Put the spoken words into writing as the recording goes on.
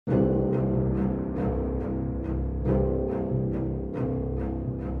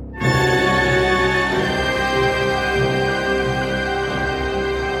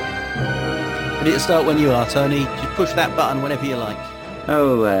start when you are, Tony. Just push that button whenever you like.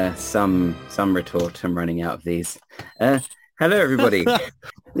 Oh, some retort. I'm running out of these. Hello, everybody.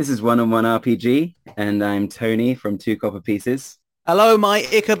 This is One-on-One RPG, and I'm Tony from Two Copper Pieces. Hello, my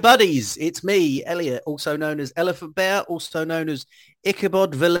Ica buddies. It's me, Elliot, also known as Elephant Bear, also known as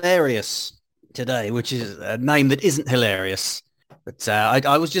Ichabod Valerius today, which is a name that isn't hilarious. But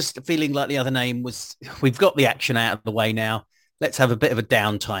I was just feeling like the other name was, we've got the action out of the way now. Let's have a bit of a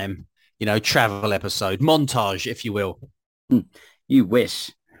downtime, travel episode, montage, if you will. You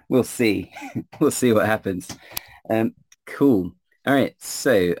wish. We'll see. We'll see what happens. Cool. All right.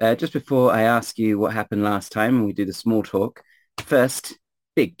 So just before I ask you what happened last time and we do the small talk, first,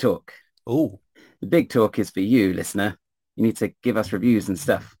 big talk. Oh, the big talk is for you, listener. You need to give us reviews and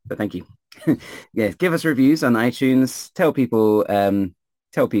stuff. But thank you. Yes, give us reviews on iTunes. Tell people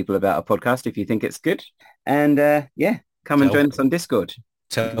about our podcast if you think it's good. And come and join us on Discord.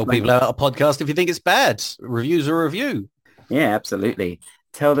 Tell people about our podcast if you think it's bad. Reviews are a review. Yeah, absolutely.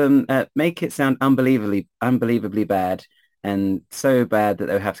 Tell them, make it sound unbelievably bad, and so bad that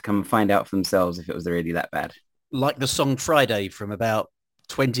they'll have to come and find out for themselves if it was really that bad. Like the song Friday from about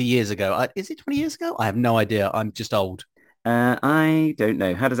 20 years ago. Is it 20 years ago? I have no idea. I'm just old. I don't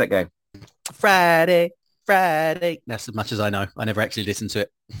know. How does that go? Friday. That's as much as I know. I never actually listened to it.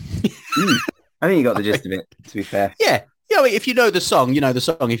 I think you got the gist of it, to be fair. Yeah. Yeah, if you know the song, you know the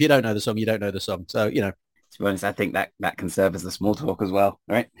song. If you don't know the song, you don't know the song. So, To be honest, I think that can serve as the small talk as well,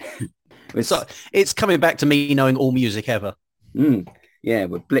 right? So it's coming back to me knowing all music ever. Yeah,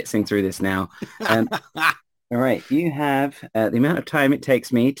 we're blitzing through this now. All right, you have the amount of time it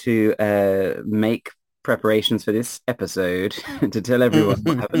takes me to make preparations for this episode to tell everyone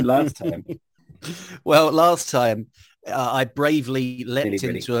what happened last time. Well, last time I bravely leapt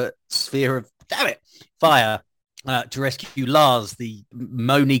into a sphere of, fire to rescue Lars, the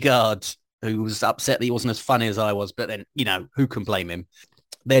moany guard, who was upset that he wasn't as funny as I was. But then, who can blame him?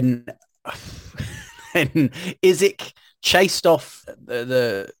 Then Isaac chased off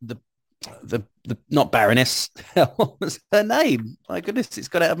the not Baroness. What was her name? My goodness, it's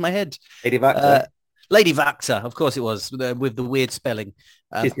got out of my head. Lady Vactor. Lady Vactor, of course it was, with the weird spelling.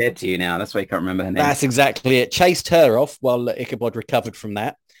 She's dead to you now. That's why you can't remember her name. That's exactly it. Chased her off while Ichabod recovered from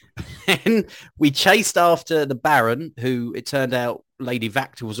that. And we chased after the Baron, who it turned out Lady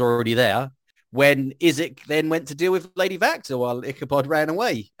Vactor was already there, when Isaac then went to deal with Lady Vactor while Ichabod ran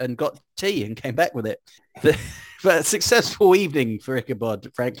away and got tea and came back with it. But a successful evening for Ichabod,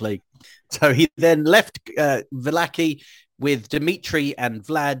 frankly. So he then left Vallaki with Dimitri and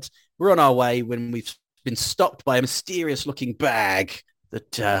Vlad. We're on our way when we've been stopped by a mysterious-looking bag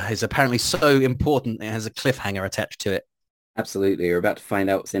that is apparently so important it has a cliffhanger attached to it. Absolutely. We're about to find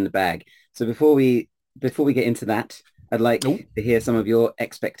out what's in the bag. So before we get into that, I'd like to hear some of your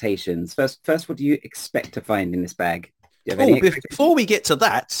expectations. First, what do you expect to find in this bag? Do you have any before we get to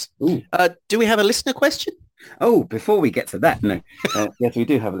that, do we have a listener question? Oh, before we get to that, no. Yes, we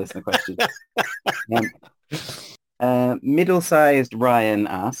do have a listener question. Middle-sized Ryan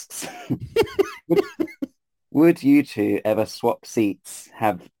asks, would you two ever swap seats,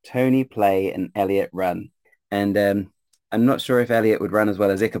 have Tony play and Elliot run? And I'm not sure if Elliot would run as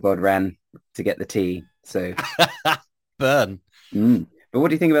well as Ichabod ran to get the tea. So burn. But what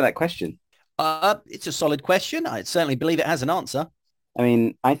do you think about that question? It's a solid question. I certainly believe it has an answer. I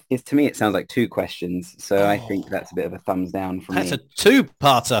mean, to me, it sounds like two questions. So I think that's a bit of a thumbs down from me. That's a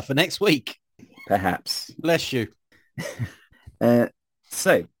two-parter for next week. Perhaps. Bless you. Where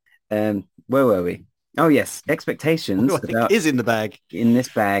were we? Oh, yes. Expectations. What do I think is in the bag? In this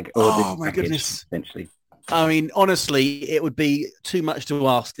bag. Or oh, my goodness. Essentially. I mean, honestly, it would be too much to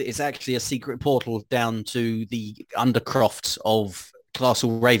ask that it's actually a secret portal down to the undercroft of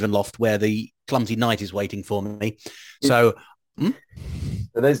Castle Ravenloft where the clumsy knight is waiting for me. So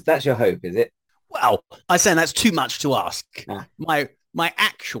that's your hope, is it? Well, I'm saying that's too much to ask. My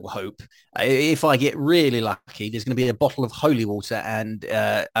actual hope, if I get really lucky, there's going to be a bottle of holy water and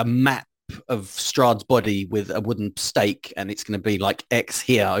a map of Strahd's body with a wooden stake, and it's going to be like X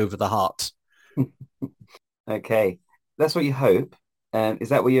here over the heart. Okay, that's what you hope. Is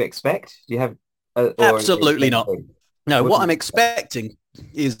that what you expect? Do you have? Absolutely not. No, what I'm expecting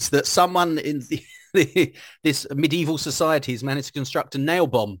is that someone in this medieval society has managed to construct a nail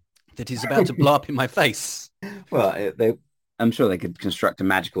bomb that is about to blow up in my face. Well, I'm sure they could construct a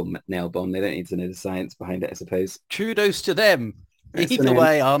magical nail bomb. They don't need to know the science behind it, I suppose. Kudos to them. Either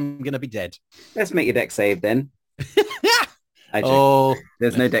way, I'm going to be dead. Let's make your deck save then. Oh,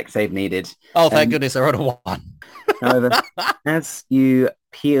 there's no deck save needed. Oh, thank goodness, I rolled a 1. However, as you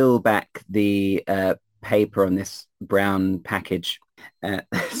peel back the paper on this brown package,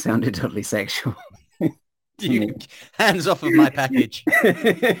 Sounded totally sexual. You, hands off of my package,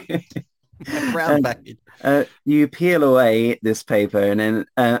 my brown package. You peel away this paper, and then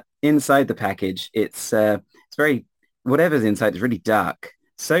inside the package, it's very whatever's inside is really dark,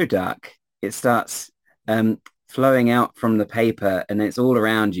 so dark it starts flowing out from the paper, and it's all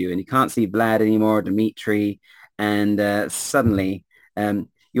around you, and you can't see Vlad anymore, Dimitri, and suddenly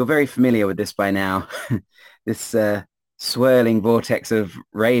you're very familiar with this by now. This swirling vortex of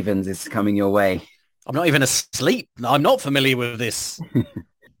ravens is coming your way. I'm not even asleep. I'm not familiar with this.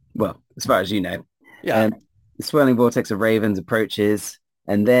 Well, as far as you know. Yeah. The swirling vortex of ravens approaches,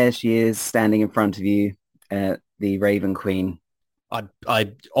 and there she is standing in front of you, the Raven Queen.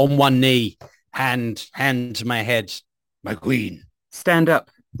 I on one knee, hand to my head. My queen. Stand up.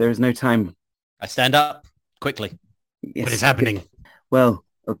 There is no time. I stand up quickly. Yes. What is happening? Well,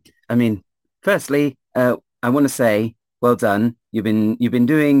 I mean, firstly, I want to say, well done. You've been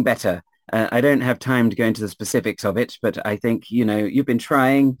doing better. I don't have time to go into the specifics of it, but I think, you've been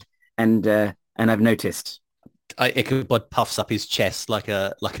trying, and I've noticed. Ichabod puffs up his chest like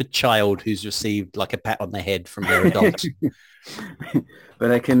a child who's received like a pat on the head from their adult.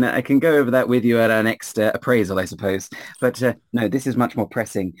 But I can go over that with you at our next appraisal, I suppose. But no, this is much more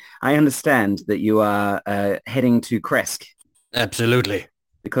pressing. I understand that you are heading to Kresk. Absolutely.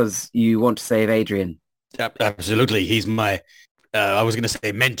 Because you want to save Adrian. Absolutely. He's my, I was going to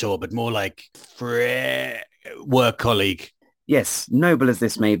say mentor, but more like work colleague. Yes, noble as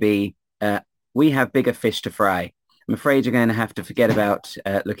this may be, we have bigger fish to fry. I'm afraid you're going to have to forget about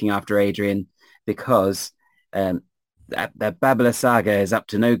looking after Adrian, because that Babala saga is up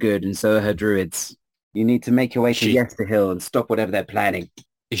to no good, and so are her druids. You need to make your way to Yester Hill and stop whatever they're planning.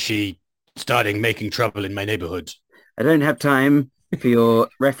 Is she starting making trouble in my neighborhood? I don't have time for your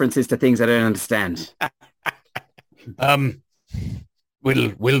references to things I don't understand. Will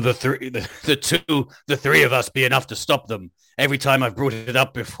the three of us be enough to stop them? Every time I've brought it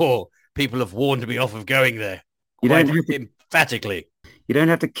up before, people have warned me off of going there. Emphatically. You don't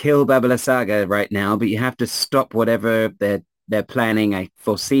have to kill Babala Saga right now, but you have to stop whatever they're planning. I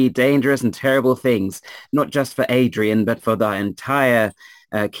foresee dangerous and terrible things, not just for Adrian, but for the entire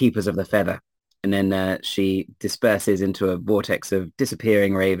Keepers of the Feather. And then she disperses into a vortex of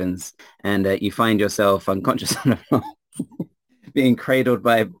disappearing ravens, and you find yourself unconscious on the floor, being cradled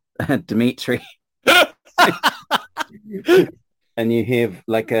by Dimitri. And you hear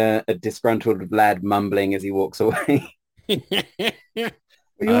like a disgruntled lad mumbling as he walks away. Are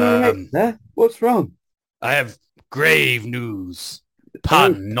you all right there? What's wrong? I have grave news.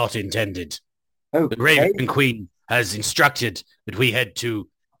 Pun not intended. Okay. The Raven Queen has instructed that we head to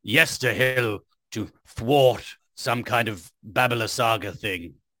Yester Hill to thwart some kind of Babala Saga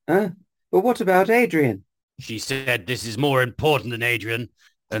thing. But what about Adrian? She said this is more important than Adrian,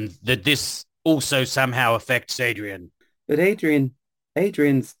 and that this also somehow affects Adrian. But Adrian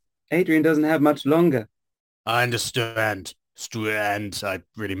doesn't have much longer. I understand. Strahd, I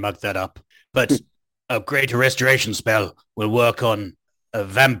really mucked that up. But a greater restoration spell will work on a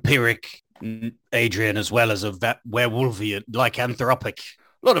vampiric Adrian as well as a werewolfian, lycanthropic.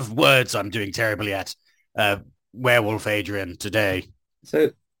 A lot of words I'm doing terribly at. Werewolf Adrian today.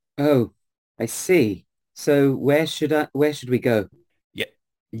 So, I see. So where should we go?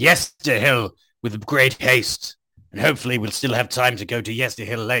 Yester Hill with great haste. And hopefully we'll still have time to go to Yester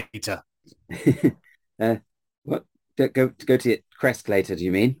Hill later. What? Go to Kresk later, do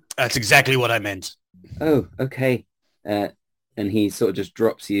you mean? That's exactly what I meant. Oh, okay. And he sort of just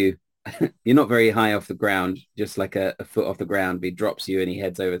drops you. You're not very high off the ground, just like a foot off the ground, but he drops you and he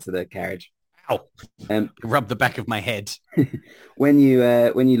heads over to the carriage. Ow. Rub the back of my head. When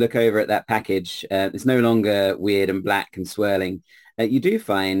you look over at that package, it's no longer weird and black and swirling. You do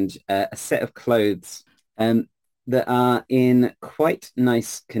find a set of clothes that are in quite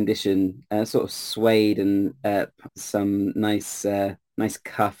nice condition, sort of suede, and some nice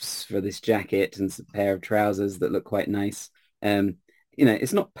cuffs for this jacket, and some pair of trousers that look quite nice.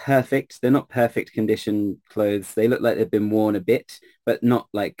 It's not perfect. They're not perfect condition clothes. They look like they've been worn a bit, but not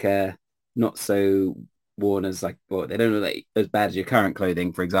like not so worn as they don't look like as bad as your current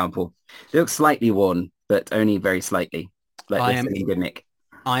clothing, for example. They look slightly worn, but only very slightly. Like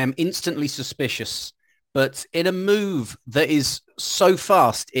I am instantly suspicious, but in a move that is so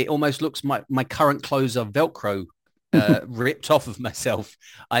fast, it almost looks my current clothes are Velcro ripped off of myself.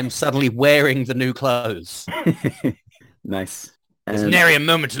 I'm suddenly wearing the new clothes. Nice. There's nary a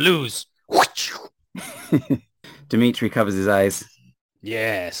moment to lose. Dimitri covers his eyes.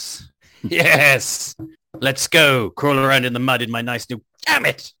 Yes. Let's go. Crawl around in the mud in my nice new... Damn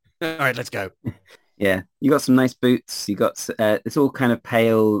it! All right, let's go. Yeah, you got some nice boots. You got it's all kind of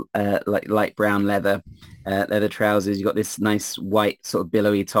pale, like light brown leather trousers. You got this nice white sort of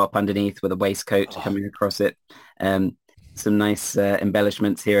billowy top underneath with a waistcoat Oh, coming across it. Um, some nice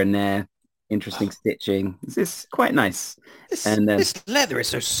embellishments here and there. Interesting stitching. This is quite nice. this And this leather is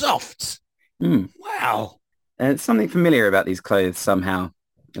so soft. mm, Wow. something familiar about these clothes somehow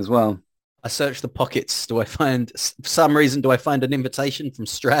as well. I search the pockets. For some reason, do I find an invitation from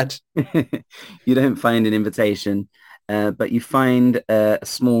Strahd? You don't find an invitation, but you find a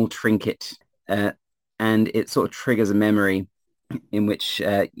small trinket, uh, and it sort of triggers a memory in which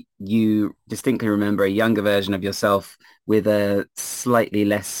you distinctly remember a younger version of yourself with a slightly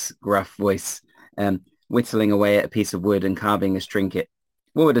less gruff voice, whittling away at a piece of wood and carving this trinket.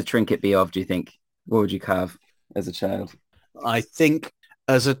 What would a trinket be of, do you think? What would you carve as a child? I think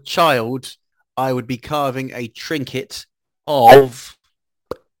as a child, I would be carving a trinket of.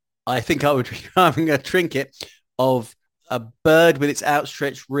 I think I would be carving a trinket of a bird with its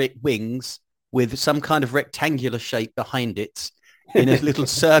outstretched wings with some kind of rectangular shape behind it. In a little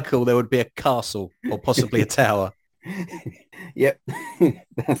circle, there would be a castle or possibly a tower. Yep,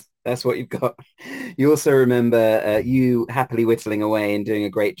 that's what you've got. You also remember you happily whittling away and doing a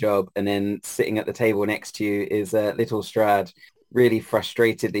great job, and then sitting at the table next to you is little Strahd, really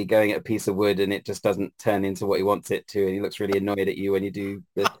frustratedly going at a piece of wood, and it just doesn't turn into what he wants it to, and he looks really annoyed at you when you do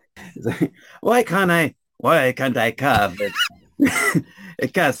the. Why can't I? Why can't I carve it? A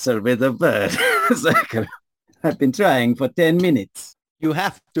castle with a bird? Circle. I've been trying for 10 minutes. You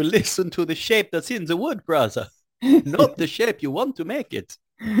have to listen to the shape that's in the wood, brother, not the shape you want to make it.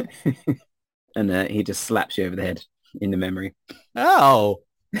 And he just slaps you over the head in the memory. Oh,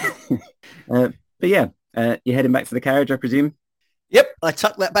 But yeah, you're heading back to the carriage, I presume? yep. I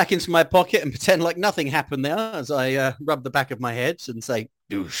tuck that back into my pocket and pretend like nothing happened there as I rub the back of my head and say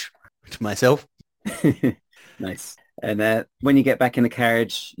douche to myself. Nice. And when you get back in the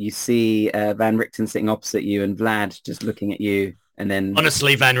carriage, you see Van Richten sitting opposite you and Vlad just looking at you. And then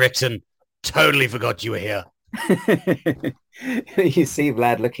Honestly, Van Richten, totally forgot you were here. you see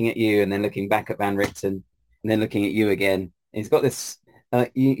Vlad looking at you and then looking back at Van Richten and then looking at you again. And he's got this,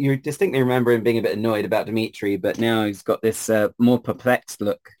 you distinctly remember him being a bit annoyed about Dimitri, but now he's got this more perplexed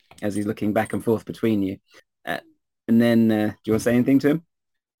look as he's looking back and forth between you. And then, do you want to say anything to him?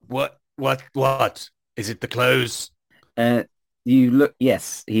 What? Is it the clothes? You look,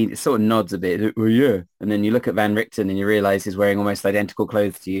 yes, he sort of nods a bit. Oh, yeah. And then you look at Van Richten and you realize he's wearing almost identical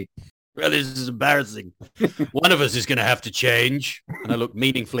clothes to you. Well, this is embarrassing. One of us is going to have to change. And I look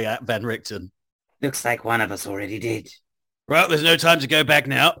meaningfully at Van Richten. Looks like one of us already did. Well, there's no time to go back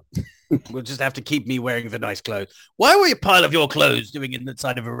now. We'll just have to keep me wearing the nice clothes. Why were a pile of your clothes doing in the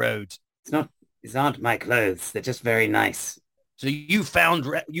side of a road? These aren't my clothes. They're just very nice. So you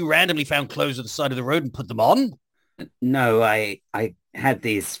randomly found clothes at the side of the road and put them on? No, I had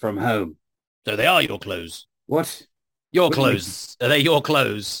these from home. So they are your clothes. What? Your What do you mean? clothes. Are they your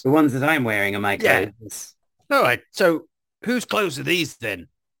clothes? The ones that I'm wearing are my Yeah. clothes. All right. So whose clothes are these then?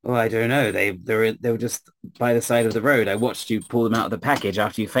 Oh, I don't know. They were just by the side of the road. I watched you pull them out of the package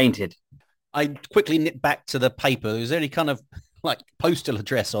after you fainted. I quickly nip back to the paper. Is there any kind of like postal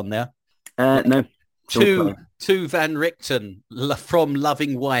address on there? No. It's all To Van Richten from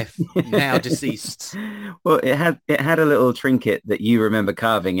loving wife, now deceased. Well, it had a little trinket that you remember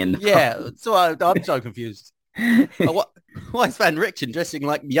carving in. Yeah, so I'm so confused. Why is Van Richten dressing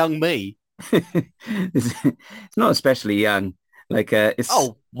like young me? It's not especially young. Like it's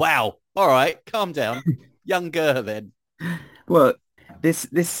Oh, wow. All right, calm down. Younger then. well, this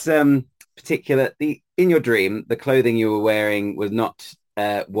particular in your dream, the clothing you were wearing was not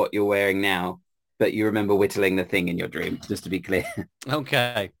what you're wearing now, but you remember whittling the thing in your dream, just to be clear.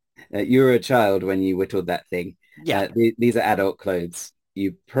 Okay. You were a child when you whittled that thing. Yeah. These are adult clothes.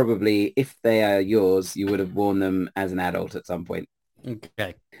 You probably, if they are yours, you would have worn them as an adult at some point.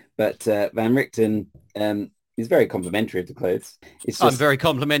 Okay. But Van Richten is very complimentary of the clothes. It's I'm just very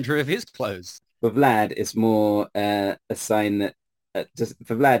complimentary of his clothes. for Vlad, it's more a sign that just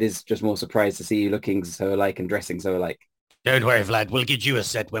for Vlad is just more surprised to see you looking so alike and dressing so alike. Don't worry, Vlad. We'll get you a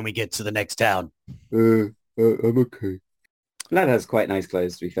set when we get to the next town. I'm okay. Vlad has quite nice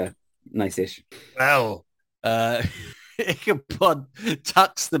clothes, to be fair. Nice-ish. Well, Ichabod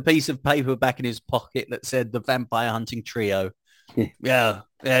tucks the piece of paper back in his pocket that said the vampire hunting trio. Yeah,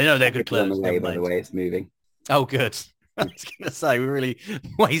 no, they're good It's on clothes. the way, Never by the mind. way, it's moving. Oh, good. I was going to say, we're really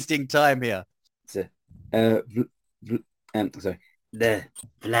wasting time here. So, sorry. The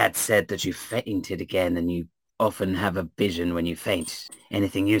Vlad said that you fainted again and you often have a vision when you faint.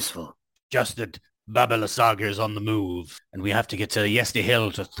 Anything useful? Just that Baba Lysaga is on the move, and we have to get to Yester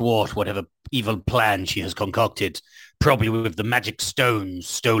Hill to thwart whatever evil plan she has concocted, probably with the magic stones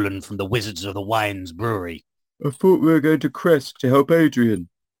stolen from the Wizards of the Wines brewery. I thought we were going to Kresk to help Adrian.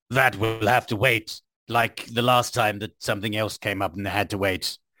 That will have to wait, like the last time that something else came up and they had to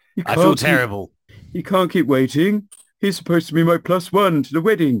wait. He I feel can't keep, terrible. he can't keep waiting. He's supposed to be my +1 to the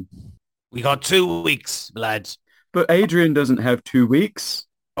wedding. We got 2 weeks, lad. But Adrian doesn't have 2 weeks.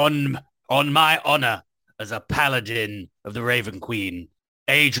 On my honor as a paladin of the Raven Queen,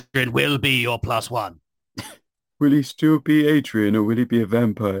 Adrian will be your +1. Will he still be Adrian or will he be a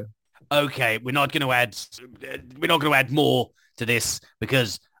vampire? Okay, we're not going to add more to this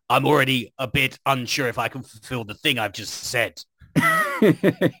because I'm already a bit unsure if I can fulfill the thing I've just said. I'm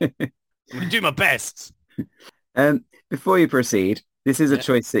going to do my best. Before you proceed, this is a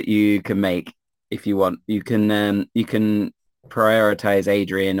choice that you can make if you want. You can prioritize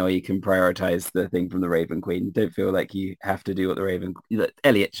Adrian or you can prioritize the thing from the Raven Queen. Don't feel like you have to do what the Raven...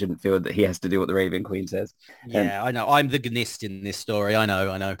 Elliot shouldn't feel that he has to do what the Raven Queen says. Yeah, I know. I'm the gnist in this story. I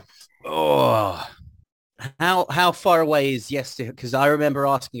know. Oh, how far away is Yester? Because I remember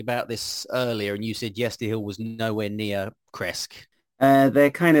asking about this earlier, and you said Yester Hill was nowhere near Kresk.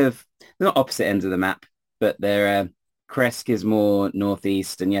 They're not opposite ends of the map, but they're Kresk is more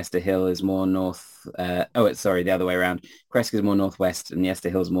northeast and Yester Hill is more north. The other way around. Kresk is more northwest and Yester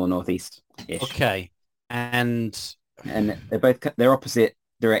Hill is more northeast-ish. Okay, and they're opposite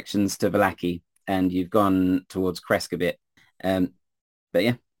directions to Vallaki, and you've gone towards Kresk a bit. But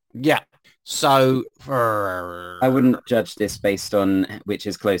yeah. Yeah. So I wouldn't judge this based on which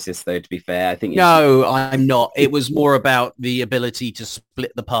is closest, though, to be fair. I think no, I'm not. It was more about the ability to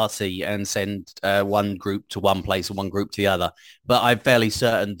split the party and send one group to one place and one group to the other. But I'm fairly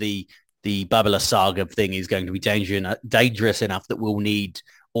certain the Babala Saga thing is going to be dangerous enough that we'll need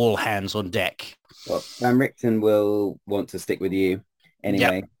all hands on deck. Well, Van Richten will want to stick with you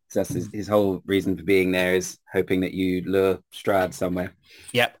anyway. Yep. So that's his whole reason for being there, is hoping that you lure Strahd somewhere.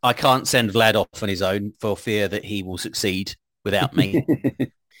 Yep, I can't send Vlad off on his own for fear that he will succeed without me.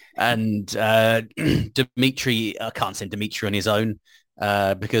 And Dimitri, I can't send Dimitri on his own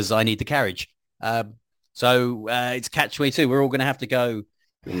because I need the carriage. So it's catch-22. We're all going to have to go.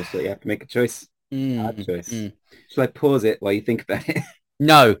 You have to make a choice. Hard choice. Shall I pause it while you think about it?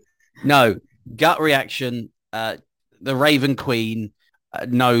 No. Gut reaction. The Raven Queen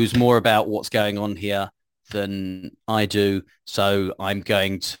knows more about what's going on here than I do, so I'm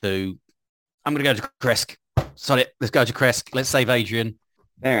going to go to Kresk. Sorry, let's go to Kresk. Let's save Adrian.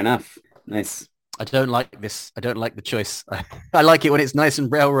 Fair enough. Nice. I don't like this. I don't like the choice. I like it when it's nice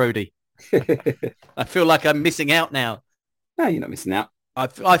and railroady. I feel like I'm missing out now. No, you're not missing out. I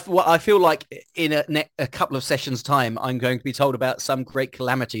feel like in a couple of sessions' time, I'm going to be told about some great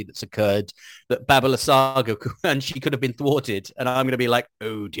calamity that's occurred, that Babala Saga, and she could have been thwarted, and I'm going to be like,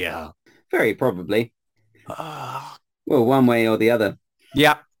 oh dear. Very probably. Well, one way or the other.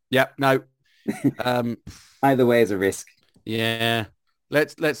 Yeah, no. Either way is a risk. Yeah.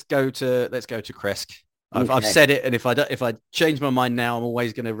 Let's go to Kresk. Okay. I've said it, and if I change my mind now, I'm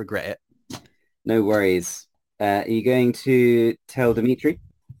always going to regret it. No worries. Are you going to tell Dimitri?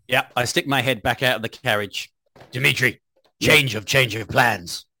 Yeah, I stick my head back out of the carriage. Dimitri, change of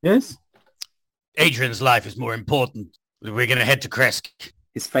plans. Yes? Adrian's life is more important. We're going to head to Kresk.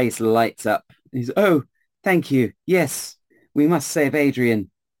 His face lights up. Oh, thank you. Yes, we must save Adrian.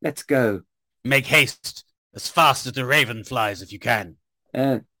 Let's go. Make haste, as fast as the raven flies if you can.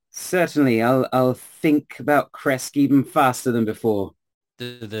 Certainly. I'll think about Kresk even faster than before.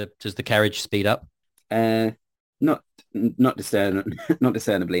 Does the carriage speed up? Not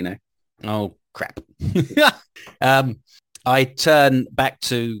discernibly, no. Oh crap. I turn back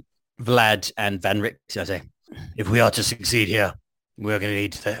to Vlad and Van Richten. I say, if we are to succeed here, we're going to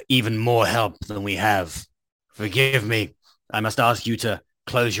need even more help than we have. Forgive me. I must ask you to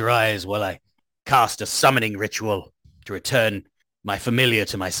close your eyes while I cast a summoning ritual to return my familiar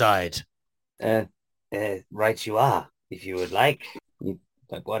to my side. Right you are, if you would like.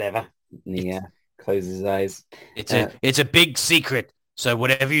 Whatever. Yeah. Closes his eyes. It's a big secret, so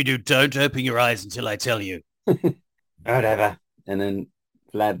whatever you do, don't open your eyes until I tell you. Whatever. And then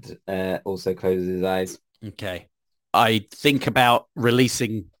Vlad also closes his eyes. Okay. I think about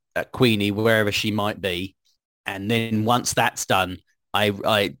releasing Queenie wherever she might be, and then once that's done,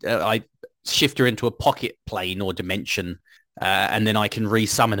 I shift her into a pocket plane or dimension, and then I can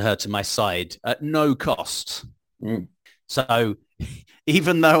resummon her to my side at no cost. So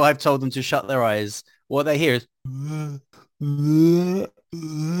even though I've told them to shut their eyes, what they hear is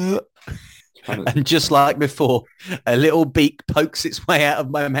and just like before, a little beak pokes its way out of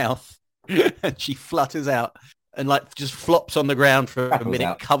my mouth and she flutters out. and like just flops on the ground for a Rattles minute,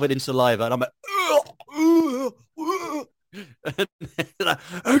 out. covered in saliva, and I'm like, and like,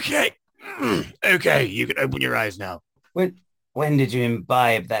 okay, okay, you can open your eyes now. When when did you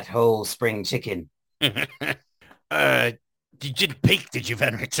imbibe that whole spring chicken? uh, you didn't peek, did you,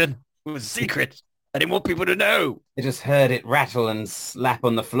 Van Richten? It was a secret. I didn't want people to know. I just heard it rattle and slap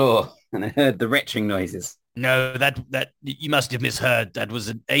on the floor, and I heard the retching noises. No, that you must have misheard. That was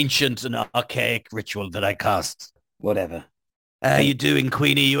an ancient and archaic ritual that I cast. Whatever. How you doing,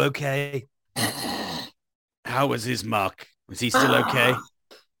 Queenie? You okay? How was his mark? Was he still okay?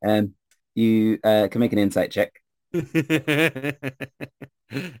 You can make an insight check.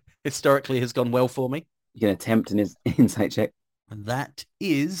 Historically has gone well for me. You can attempt an insight check. And that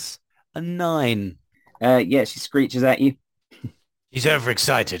is a 9. Yeah, she screeches at you. He's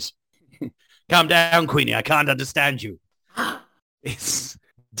overexcited. Calm down, Queenie. I can't understand you.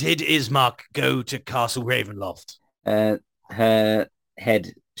 Did Ismark go to Castle Ravenloft? Her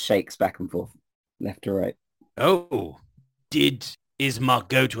head shakes back and forth, left to right. Oh, did Ismark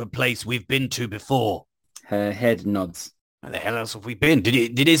go to a place we've been to before? Her head nods. Where the hell else have we been?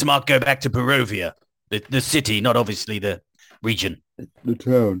 Did Ismark go back to Barovia? The city, not obviously the region. The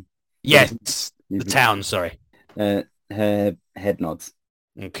town. Yes, the town, sorry. Her head nods.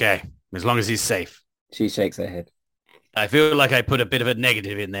 Okay, as long as he's safe. She shakes her head. I feel like I put a bit of a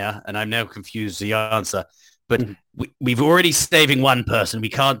negative in there, and I'm now confused the answer. But we've already saving one person. We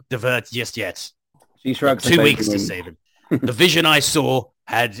can't divert just yet. She shrugs. 2 weeks to save him. The vision I saw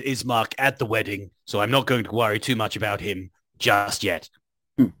had Ismark at the wedding, so I'm not going to worry too much about him just yet.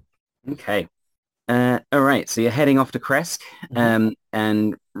 Okay. All right. So you're heading off to Kresk,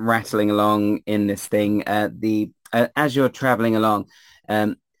 and rattling along in this thing. As you're traveling along,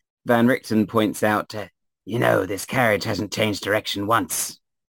 Van Richten points out, this carriage hasn't changed direction once.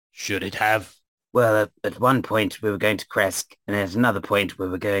 Should it have? Well, at one point we were going to Kresk, and at another point we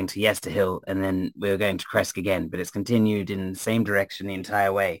were going to Yesterhill, and then we were going to Kresk again, but it's continued in the same direction the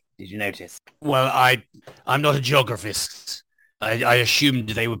entire way. Did you notice? Well, I'm not a geographist. I assumed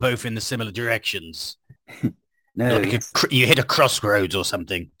they were both in the similar directions. No, like you hit a crossroads or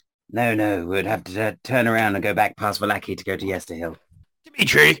something. No, we'd have to turn around and go back past Vallaki to go to Yesterhill.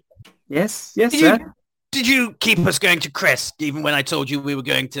 Dimitri? Yes, sir? Did you keep us going to Kresk even when I told you we were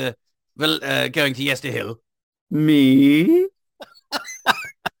going to Yesterhill? Me?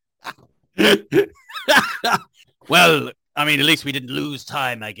 Well, I mean, at least we didn't lose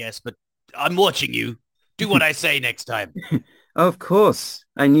time, I guess, but I'm watching you. Do what I say next time. Of course.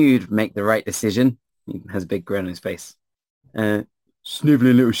 I knew you'd make the right decision. He has a big grin on his face.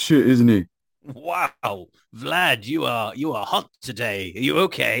 Sniveling little shit, isn't he? Wow. Vlad, you are hot today. Are you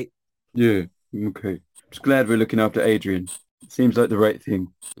okay? Yeah, I'm okay. Just glad we're looking after Adrian. Seems like the right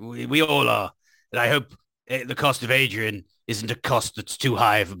thing. We all are. And I hope the cost of Adrian isn't a cost that's too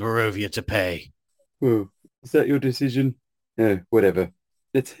high for Barovia to pay. Well, is that your decision? Whatever.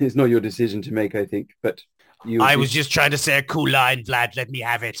 It's not your decision to make, I think, but I was just trying to say a cool line, Vlad. Let me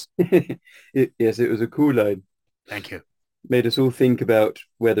have it. Yes, it was a cool line. Thank you. Made us all think about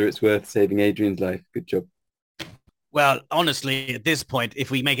whether it's worth saving Adrian's life. Good job. Well, honestly, at this point, if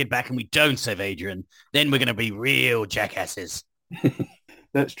we make it back and we don't save Adrian, then we're going to be real jackasses.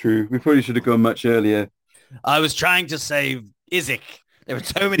 That's true. We probably should have gone much earlier. I was trying to save Izek. There were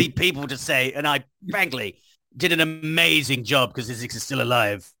so many people to say, and I, frankly, did an amazing job because Izek is still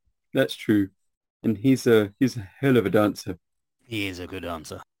alive. That's true. And he's a hell of a dancer. He is a good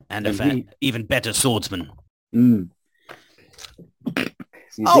dancer. And even better swordsman.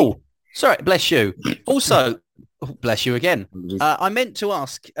 Oh, sorry. Bless you. Also, bless you again. I meant to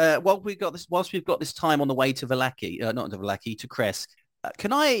ask, whilst we've got this time on the way to Vallaki, not to Vallaki, to Kresk,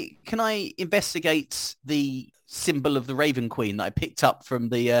 can I investigate the symbol of the Raven Queen that I picked up from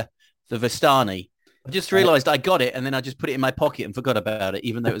the Vistani? I just realised I got it, and then I just put it in my pocket and forgot about it,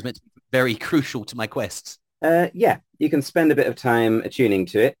 even though it was meant to be very crucial to my quests. Yeah, you can spend a bit of time attuning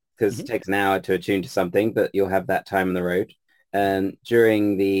to it, because it takes an hour to attune to something, but you'll have that time on the road.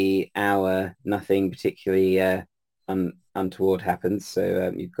 During the hour, nothing particularly untoward happens,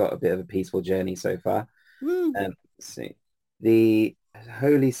 so you've got a bit of a peaceful journey so far. Let's see. The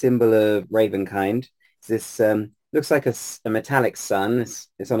holy symbol of Ravenkind is this, looks like a metallic sun.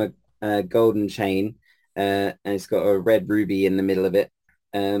 It's on a golden chain, and it's got a red ruby in the middle of it.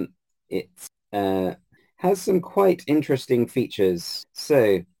 It has some quite interesting features.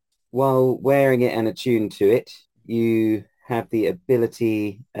 So while wearing it and attuned to it, you have the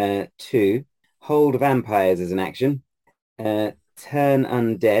ability to hold vampires as an action, turn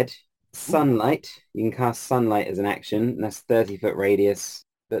undead, sunlight. You can cast sunlight as an action, and that's 30-foot radius,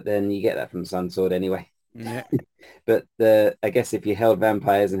 but then you get that from Sun Sword anyway. Yeah. But I guess if you held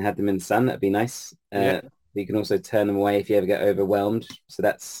vampires and had them in the sun, that'd be nice. Yeah. You can also turn them away if you ever get overwhelmed. So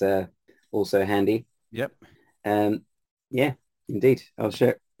that's also handy. Yep. Um, yeah, indeed. I'll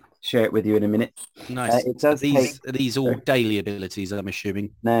share it with you in a minute. Nice. It does take. Are these all Sorry. daily abilities, I'm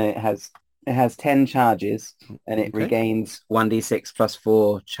assuming? No, it has 10 charges and it Okay. regains 1d6 plus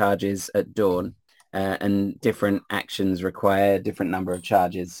 4 charges at dawn. And different actions require a different number of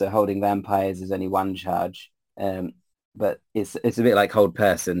charges. So holding vampires is only one charge. But it's a bit like hold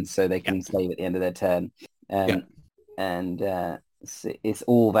person, so they Yeah. can save at the end of their turn. Yeah. And it's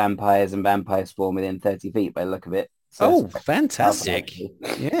all vampires and vampires spawn within 30 feet by the look of it. So that's Oh, powerful, fantastic. actually.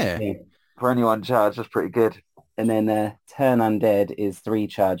 Yeah. Yeah. For only one charge, that's pretty good. And then turn undead is 3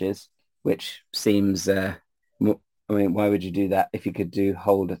 charges, which seems I mean, why would you do that if you could do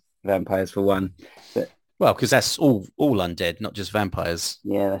hold vampires for 1? But Well, because that's all undead, not just vampires.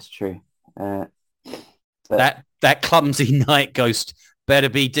 yeah, that's true. But That clumsy night ghost better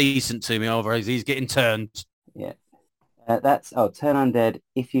be decent to me, otherwise he's getting turned. yeah, that's turn undead.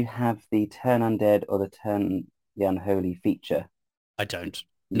 If you have the turn undead or the unholy feature, I don't.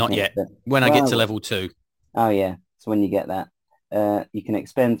 you Not can yet. expend. When I get to Well, level 2. oh yeah. So when you get that, you can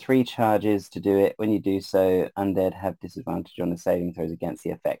expend 3 charges to do it. When you do so, undead have disadvantage on the saving throws against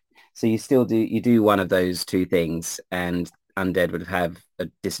the effect. So you do one of those 2 things, and undead would have a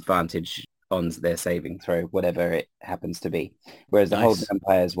disadvantage on their saving throw, whatever it happens to be. Whereas the hold Nice.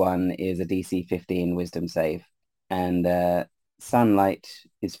 vampires one is a DC 15 wisdom save, and sunlight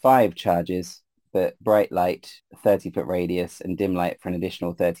is 5 charges, but bright light 30-foot radius and dim light for an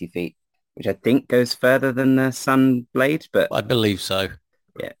additional 30 feet, which I think goes further than the sun blade, but I believe so.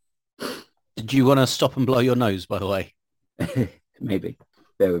 yeah, Did you want to stop and blow your nose, by the way? maybe.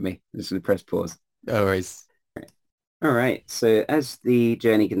 Bear with me. Just gonna press pause. No worries. All right. So as the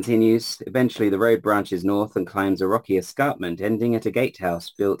journey continues, eventually the road branches north and climbs a rocky escarpment, ending at a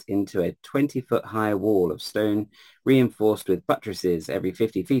gatehouse built into a 20-foot high wall of stone, reinforced with buttresses every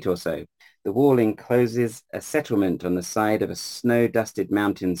 50 feet or so. The wall encloses a settlement on the side of a snow-dusted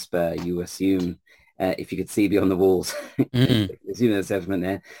mountain spur, you assume, if you could see beyond the walls. Mm. Assume there's a settlement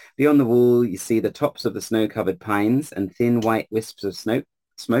there. Beyond the wall, you see the tops of the snow-covered pines and thin white wisps of smoke.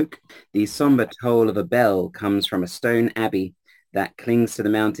 The somber toll of a bell comes from a stone abbey that clings to the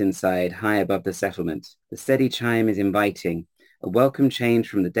mountainside high above the settlement. The steady chime is inviting, a welcome change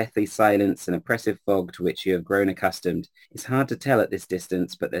from the deathly silence and oppressive fog to which you have grown accustomed. It's hard to tell at this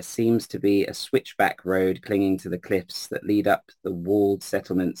distance, but there seems to be a switchback road clinging to the cliffs that lead up the walled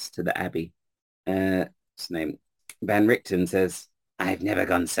settlements to the abbey. What's his name? Van Richten says, I've never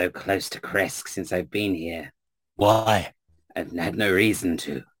gone so close to Kresk since I've been here. Why? I've had no reason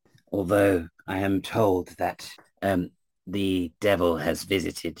to, although I am told that the devil has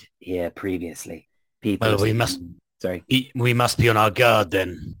visited here previously. People Well, have sorry. we must be on our guard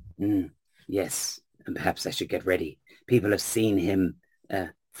then. Yes, and perhaps I should get ready. People have seen him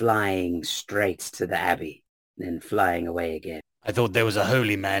flying straight to the abbey, then flying away again. I thought there was a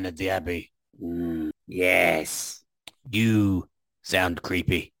holy man at the abbey. Yes. You sound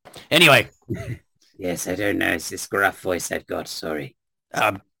creepy. Anyway, Yes, I don't know. It's this gruff voice I've got. Sorry.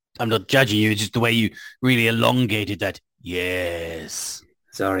 I'm not judging you. It's just the way you really elongated that. Yes.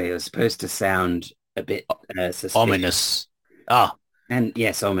 Sorry, it was supposed to sound a bit suspicious. Ominous. Ah, And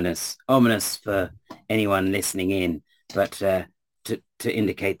yes, ominous. Ominous for anyone listening in, but to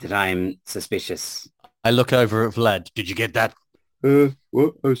indicate that I'm suspicious. I look over at Vlad. Did you get that?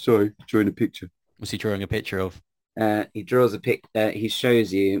 What? Oh, sorry. Drawing a picture. What's he drawing a picture of? He draws a pic. He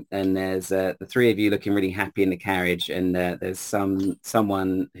shows you, and there's the 3 of you looking really happy in the carriage, and there's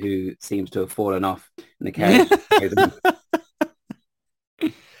someone who seems to have fallen off in the carriage.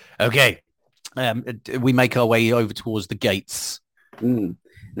 Okay. We make our way over towards the gates. The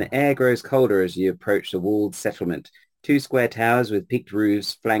air grows colder as you approach the walled settlement. 2 square towers with peaked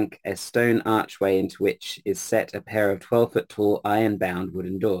roofs flank a stone archway into which is set a pair of 12-foot tall iron-bound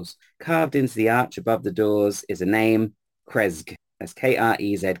wooden doors. Carved into the arch above the doors is a name, Krezk. That's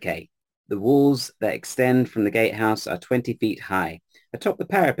Krezk. The walls that extend from the gatehouse are 20 feet high. Atop the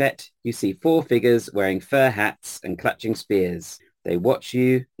parapet, you see 4 figures wearing fur hats and clutching spears. They watch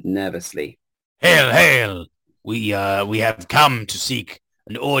you nervously. Hail, hail! We have come to seek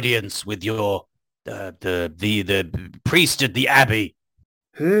an audience with your the priest at the abbey.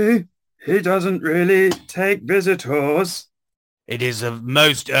 He doesn't really take visitors. It is of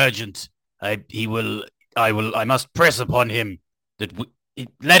most urgent. I must press upon him that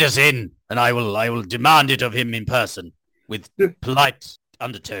let us in, and I will demand it of him in person with polite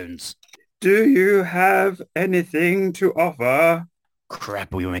undertones. Do you have anything to offer?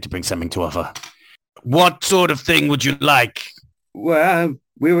 Crap, we were meant to bring something to offer. What sort of thing would you like? Well,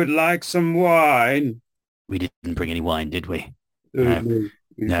 we would like some wine. We didn't bring any wine, did we? Oh, No, no,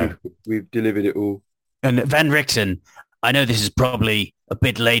 no. we've delivered it all. And Van Richten, I know this is probably a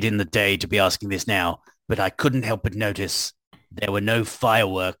bit late in the day to be asking this now, but I couldn't help but notice there were no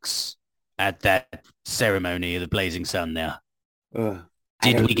fireworks at that ceremony of the Blazing Sun there.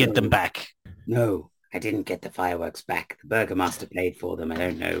 Did we get them back? No, I didn't get the fireworks back. The burgomaster paid for them. I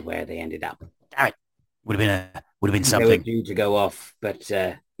don't know where they ended up. Damn it. Would have been They were something. due to go off, but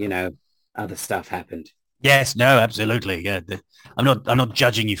other stuff happened. Yes, no, absolutely. Yeah, I'm not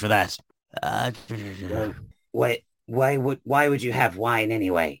judging you for that. Well, why would you have wine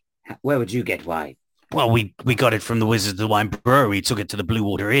anyway? Where would you get wine? Well, we got it from the Wizards of the Wine Brewery. We took it to the Blue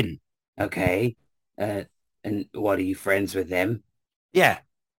Water Inn. Okay. And what, are you friends with them? Yeah.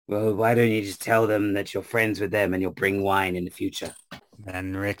 Well, why don't you just tell them that you're friends with them and you'll bring wine in the future?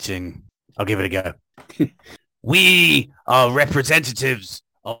 Van Richten, I'll give it a go. We are representatives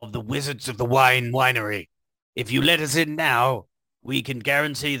of the Wizards of the Winery. If you let us in now, we can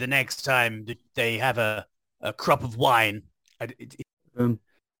guarantee the next time that they have a crop of wine. A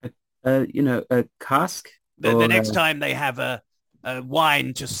cask? The next time they have a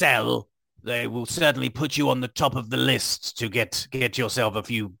wine to sell, they will certainly put you on the top of the list to get yourself a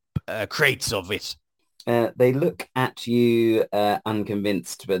few crates of it. They look at you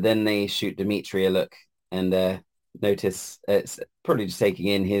unconvinced, but then they shoot Dimitri a look and notice it's probably just taking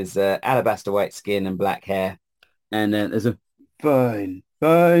in his alabaster white skin and black hair. And there's a fine,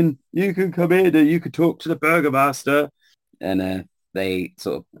 you can come in and you can talk to the burgomaster. And they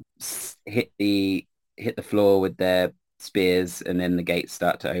sort of hit the floor with their spears, and then the gates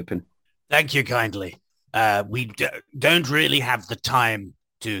start to open. Thank you kindly. We don't really have the time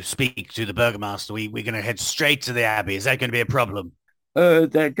to speak to the burgomaster. We're going to head straight to the abbey. Is that going to be a problem?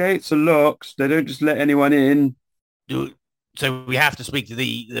 Their gates are locked. They don't just let anyone in. So we have to speak to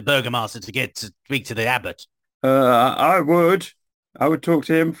the burgomaster to get to speak to the abbot. I would talk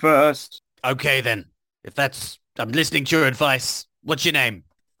to him first. Okay then. I'm listening to your advice. What's your name?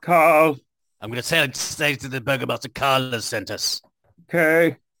 Carl. I'm going to say to the burgomaster, Carl has sent us.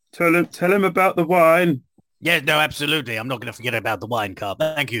 Okay. Tell him about the wine. Yeah, no, absolutely. I'm not going to forget about the wine, Carl.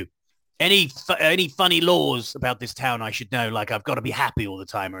 Thank you. Any funny laws about this town I should know? Like I've got to be happy all the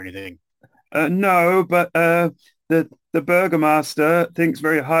time or anything? No, but the burgomaster thinks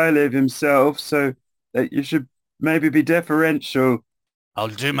very highly of himself, so that you should maybe be deferential. I'll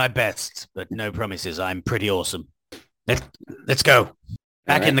do my best, but no promises. I'm pretty awesome. Let's go.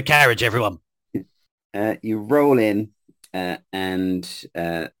 Back in the carriage, everyone. You roll in and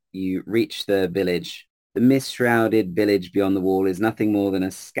you reach the village. The mist-shrouded village beyond the wall is nothing more than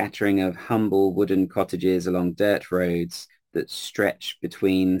a scattering of humble wooden cottages along dirt roads that stretch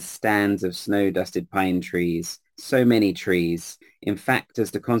between stands of snow-dusted pine trees. So many trees, in fact,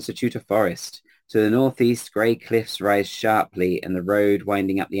 as to constitute a forest. To the northeast, grey cliffs rise sharply, and the road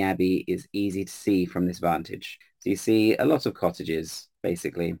winding up the abbey is easy to see from this vantage. So you see a lot of cottages,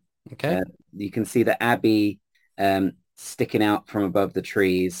 basically. Okay. You can see the abbey sticking out from above the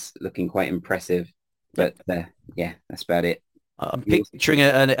trees, looking quite impressive. But yeah, that's about it. I'm picturing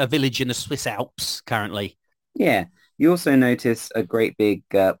a village in the Swiss Alps currently. Yeah. You also notice a great big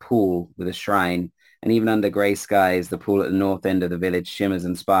pool with a shrine. And even under grey skies, the pool at the north end of the village shimmers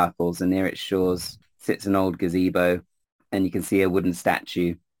and sparkles. And near its shores sits an old gazebo. And you can see a wooden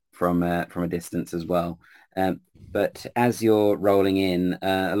statue from a distance as well. But as you're rolling in,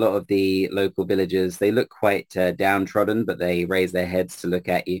 a lot of the local villagers, they look quite downtrodden, but they raise their heads to look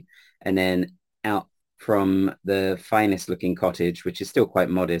at you. And then out from the finest looking cottage, which is still quite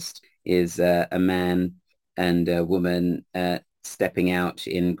modest, is a man and a woman stepping out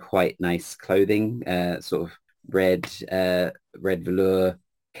in quite nice clothing, sort of red velour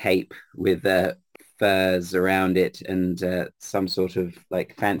cape with furs around it and some sort of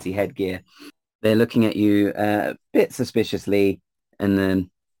like fancy headgear. They're looking at you a bit suspiciously, and then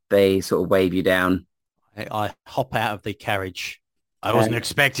they sort of wave you down. I hop out of the carriage. I wasn't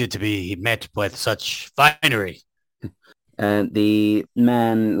expected to be met with such finery. The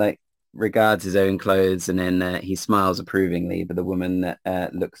man regards his own clothes, and then he smiles approvingly, but the woman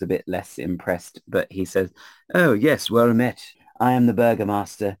looks a bit less impressed. But he says, "Oh, yes, well met. I am the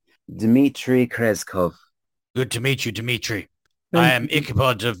burgomaster, Dmitri Kreskov." Good to meet you, Dmitri. I am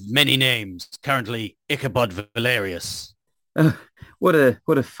Ichabod of many names, currently Ichabod Valerius. Oh, what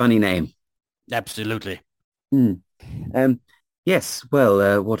a funny name. Absolutely. Yes,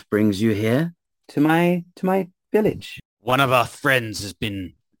 well, what brings you here to my village? One of our friends has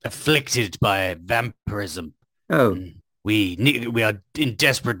been afflicted by vampirism. Oh. We are in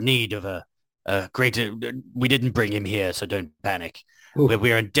desperate need of a greater. We didn't bring him here, so don't panic. Ooh.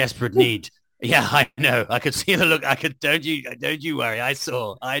 We're in desperate need. Yeah, I know. I could see the look. I could. Don't you worry. I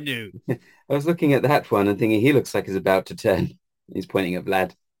saw. I knew. I was looking at that one and thinking he looks like he's about to turn. He's pointing at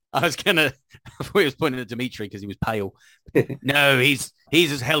Vlad. I was gonna. I thought he was pointing at Dimitri because he was pale. No, he's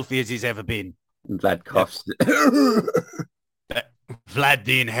as healthy as he's ever been. And Vlad coughs. Vlad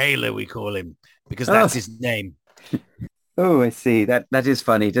the Inhaler, we call him, because that's his name. Oh, I see. That is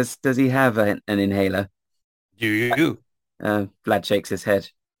funny. Does he have an inhaler? Do you? Vlad shakes his head,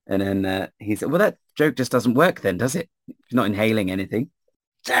 and then he said, "Well, that joke just doesn't work, then, does it? He's not inhaling anything."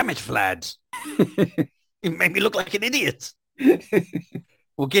 Damn it, Vlad! You made me look like an idiot.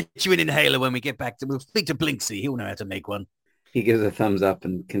 We'll get you an inhaler when we get back to. We'll speak to Blinksy. He'll know how to make one. He gives a thumbs up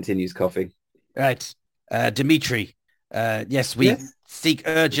and continues coughing. Right, Dimitri. Yes, we seek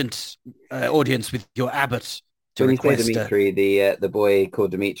urgent audience with your abbot. To When request, you say Dimitri, the boy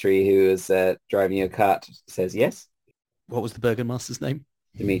called Dimitri who was driving your cart says yes. What was the Burgomaster's name?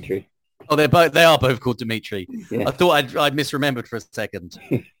 Dimitri. Oh, they are both called Dimitri. Yeah. I thought I'd misremembered for a second.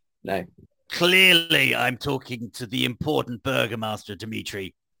 No. Clearly, I'm talking to the important Burgomaster,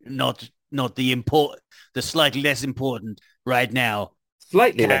 Dimitri, not the slightly less important right now.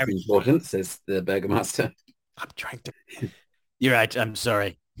 Slightly less important, says the Burgomaster. I'm trying to. You're right. I'm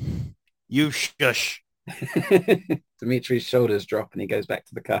sorry. You shush. Dimitri's shoulders drop and he goes back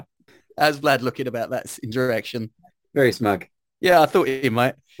to the car. As Vlad looking about that direction. Very smug. Yeah, I thought he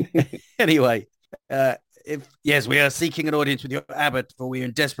might. Anyway, yes, we are seeking an audience with your abbot, for we are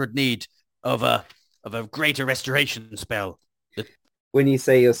in desperate need of a greater restoration spell. When you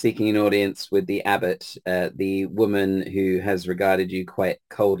say you're seeking an audience with the abbot, the woman who has regarded you quite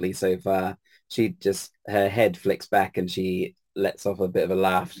coldly so far, her head flicks back and she lets off a bit of a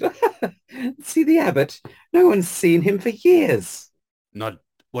laugh. See the abbot? No one's seen him for years.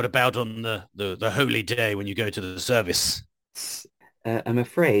 What about on the holy day when you go to the service? I'm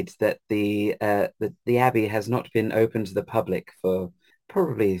afraid that the abbey has not been open to the public for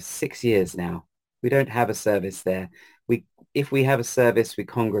probably 6 years now. We don't have a service there. If we have a service, we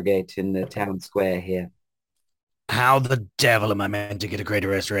congregate in the town square here. How the devil am I meant to get a greater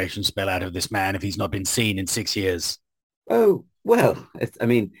restoration spell out of this man if he's not been seen in 6 years? Oh, well,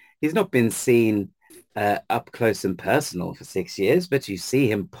 he's not been seen up close and personal for 6 years, but you see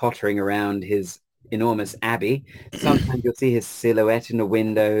him pottering around his enormous abbey. Sometimes you'll see his silhouette in the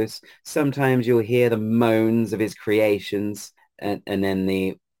windows. Sometimes you'll hear the moans of his creations. And then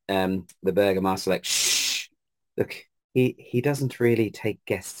the Burgomaster like, shh, look, he doesn't really take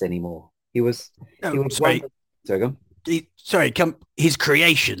guests anymore. He was sorry. Sorry, go on. His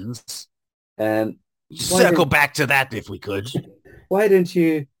creations. Circle back to that if we could. Why don't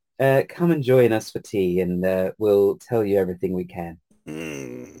you come and join us for tea and we'll tell you everything we can.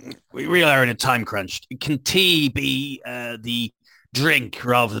 We really are in a time crunch. Can tea be the drink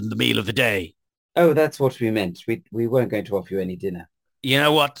rather than the meal of the day? Oh, that's what we meant. We weren't going to offer you any dinner. You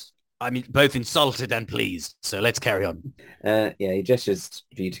know what? I'm both insulted and pleased, so let's carry on. He gestures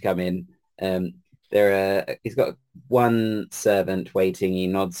for you to come in. He's got one servant waiting. He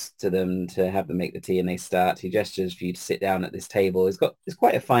nods to them to have them make the tea and they start. He gestures for you to sit down at this table. It's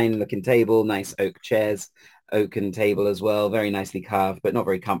quite a fine looking table, nice oak chairs, oaken table as well, very nicely carved, but not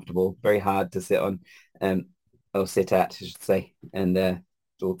very comfortable, very hard to sit on, or sit at, I should say. And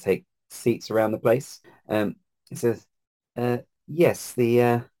we'll take seats around the place. He says, yes,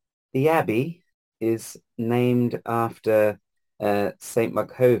 the abbey is named after Saint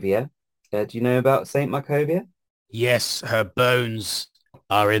Markovia. Do you know about Saint Markovia? Yes, her bones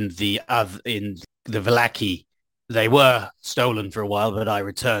are in the Valaki. They were stolen for a while, but I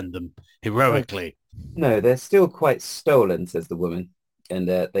returned them heroically. No, they're still quite stolen, says the woman. And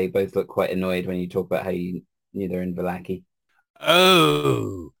they both look quite annoyed when you talk about how you knew they're in Valaki.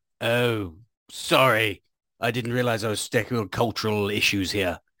 Oh, sorry. I didn't realize I was sticking on cultural issues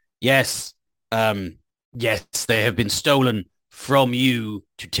here. Yes, yes, they have been stolen from you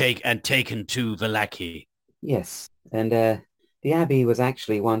taken to Valaki. Yes, and the abbey was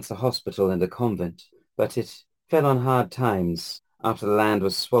actually once a hospital and a convent, but it fell on hard times after the land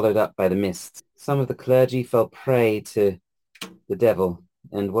was swallowed up by the mists. Some of the clergy fell prey to the devil,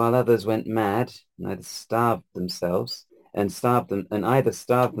 and while others went mad and either starved themselves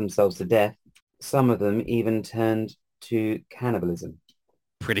to death, some of them even turned to cannibalism.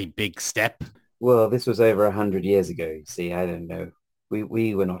 Pretty big step. Well, this was over 100 years ago. You see, I don't know.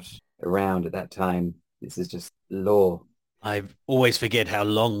 We were not around at that time. This is just law. I always forget how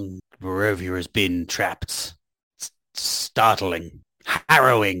long Barovia has been trapped. Startling.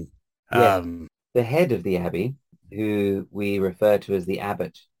 Harrowing. Yeah. The head of the abbey, who we refer to as the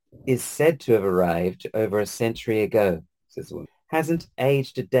abbot, is said to have arrived over a century ago, says the woman. Hasn't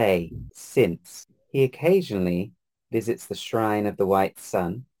aged a day since. He occasionally visits the shrine of the White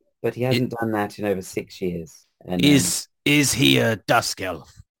Sun, but he I- hasn't done that in over 6 years. And is he a dusk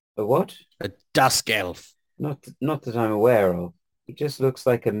elf? a what? A dusk elf. Not that I'm aware of. He just looks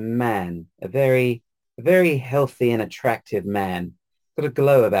like a man, a very healthy and attractive man. Got a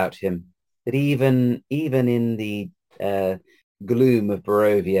glow about him that even in the uh, gloom of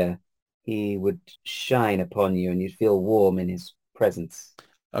Barovia, he would shine upon you, and you'd feel warm in his presence.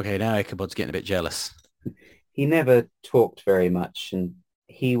 Okay, now Ichabod's getting a bit jealous. He never talked very much, and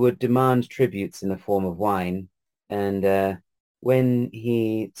he would demand tributes in the form of wine. And when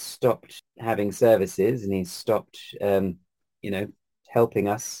he stopped having services and he stopped, you know, helping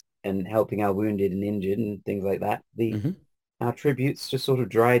us and helping our wounded and injured and things like that, Hmm. our tributes just sort of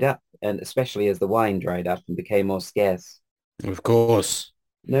dried up, and especially as the wine dried up and became more scarce. Of course.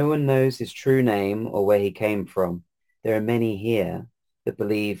 No one knows his true name or where he came from. There are many here that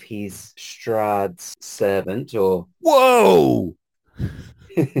believe he's Strahd's servant or Whoa!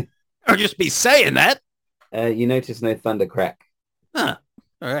 I'll just be saying that. you notice no thunder crack. Huh.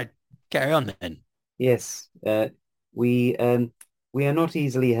 All right. Carry on then. Yes, we we are not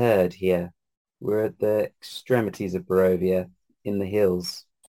easily heard here. We're at the extremities of Barovia in the hills,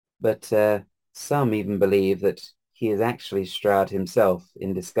 but some even believe that he is actually Strahd himself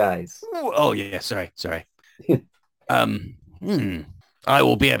in disguise. Oh, yeah. Sorry. Um, hmm. I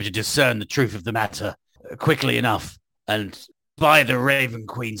will be able to discern the truth of the matter quickly enough. And by the Raven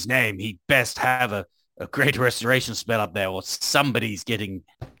Queen's name, he'd best have a great restoration spell up there, or somebody's getting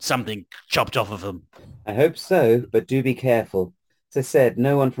something chopped off of them. I hope so, but do be careful. As I said,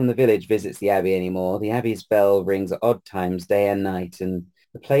 no one from the village visits the abbey anymore. The abbey's bell rings at odd times, day and night, and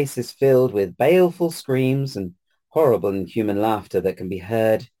the place is filled with baleful screams and horrible inhuman laughter that can be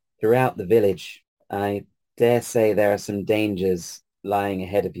heard throughout the village. I dare say there are some dangers lying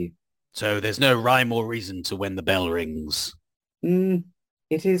ahead of you. So there's no rhyme or reason to when the bell rings. Mm,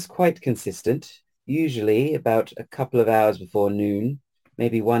 it is quite consistent, usually about a couple of hours before noon,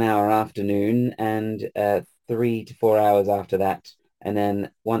 maybe 1 hour after noon, and 3 to 4 hours after that, and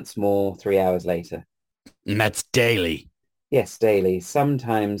then once more 3 hours later. And that's daily. Yes, daily.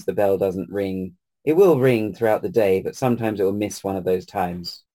 Sometimes the bell doesn't ring. It will ring throughout the day, but sometimes it will miss one of those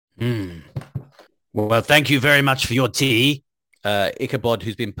times. Hmm. Well, thank you very much for your tea. Ichabod,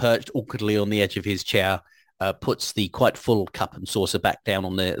 who's been perched awkwardly on the edge of his chair, puts the quite full cup and saucer back down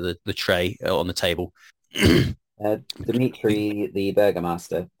on the tray on the table. Dmitri, the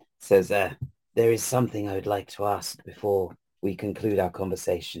burgomaster, says, there is something I would like to ask before we conclude our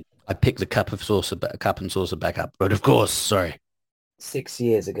conversation. I pick the cup and saucer back up. But of course, sorry. 6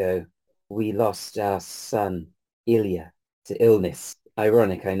 years ago, we lost our son, Ilya, to illness.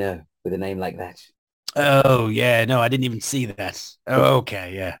 Ironic, I know, with a name like that. Oh, yeah. No, I didn't even see that. Oh,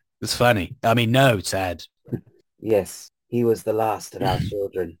 okay. Yeah. It's funny. I mean, no, sad. Yes, he was the last of our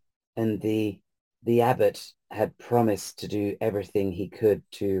children, and the abbot had promised to do everything he could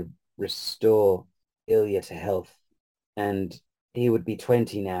to restore Ilya to health, and he would be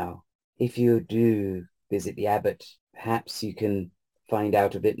 20 now. If you do visit the abbot, perhaps you can find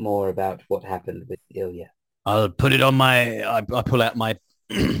out a bit more about what happened with Ilya. I'll put it on I pull out my,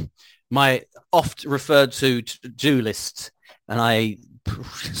 my oft referred to do list, and I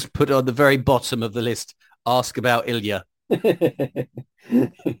put it on the very bottom of the list, ask about Ilya,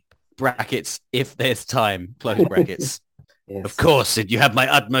 brackets, if there's time, close brackets. Yes. Of course, you have my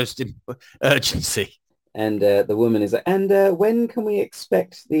utmost urgency. And the woman is like, and when can we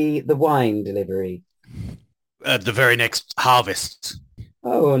expect the wine delivery? The very next harvest.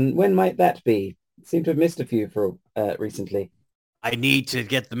 Oh, and when might that be? Seem to have missed a few for recently. I need to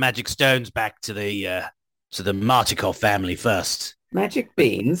get the magic stones back to the Martikov family first. Magic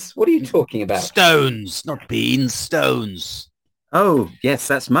beans? What are you talking about? Stones, not beans, stones. Oh, yes,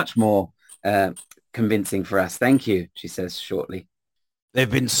 that's much more convincing for us. Thank you, she says shortly. They've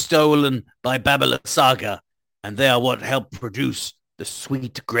been stolen by Babala Saga, and they are what help produce the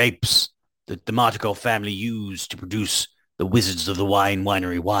sweet grapes that the Martikov family used to produce the Wizards of the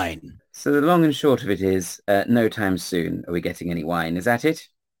Winery wine. So the long and short of it is, no time soon are we getting any wine. Is that it?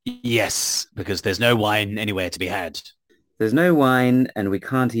 Yes, because there's no wine anywhere to be had. There's no wine, and we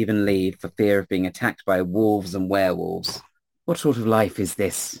can't even leave for fear of being attacked by wolves and werewolves. What sort of life is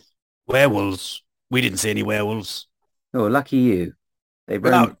this? Werewolves? We didn't see any werewolves. Oh, lucky you. They've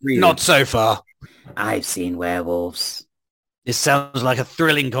roamed freely. Not so far. I've seen werewolves. This sounds like a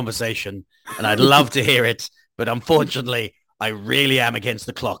thrilling conversation, and I'd love to hear it, but unfortunately, I really am against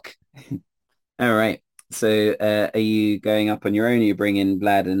the clock. All right. So are you going up on your own? Are you bringing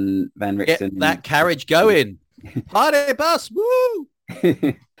Vlad and Van Get Richten? that carriage going. Party bus, woo!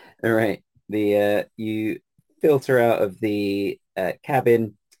 All right. You filter out of the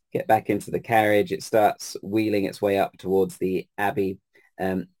cabin, get back into the carriage. It starts wheeling its way up towards the Abbey,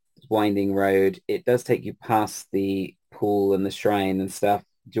 winding road. It does take you past the pool and the shrine and stuff.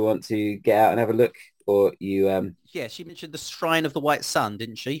 Do you want to get out and have a look, or you? Yeah, she mentioned the Shrine of the White Sun,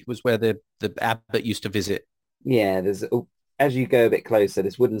 didn't she? Was where the abbot used to visit. Yeah, as you go a bit closer,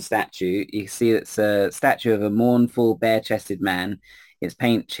 this wooden statue, you see it's a statue of a mournful, bare-chested man. Its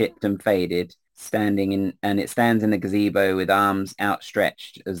paint chipped and faded, and it stands in a gazebo with arms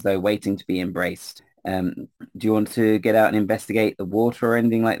outstretched as though waiting to be embraced. Do you want to get out and investigate the water or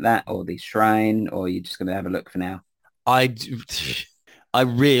anything like that, or the shrine, or are you just going to have a look for now? I, I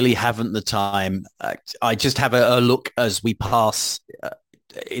really haven't the time. I just have a look as we pass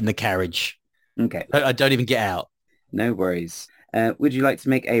in the carriage. Okay, I don't even get out. no worries. Would you like to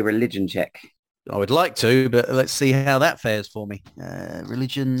make a religion check? I would like to, but let's see how that fares for me.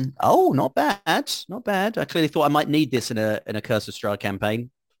 Religion. Oh, not bad. Not bad. I clearly thought I might need this in a Curse of Strahd campaign.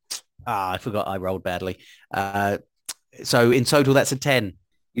 I forgot I rolled badly. So in total, that's a 10.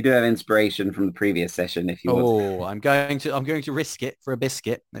 You do have inspiration from the previous session if you want. Oh, I'm going to risk it for a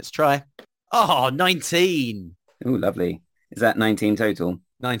biscuit. Let's try. Oh, 19. Oh, lovely. Is that 19 total?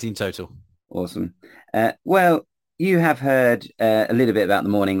 19 total. Awesome. Well, you have heard a little bit about the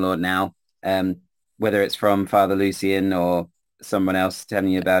Morning Lord now, whether it's from Father Lucian or someone else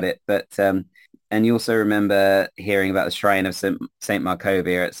telling you about it. But and you also remember hearing about the shrine of Saint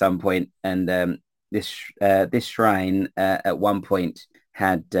Markovia at some point, and this shrine at one point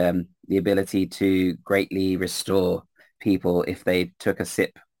had the ability to greatly restore people if they took a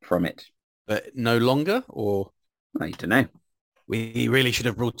sip from it. But no longer, or I don't know. we really should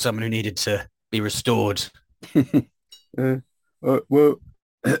have brought someone who needed to be restored. Well,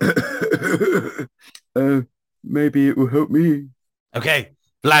 maybe it will help me. Okay,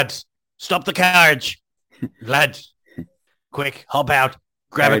 Vlad, stop the carriage. Vlad, quick, hop out,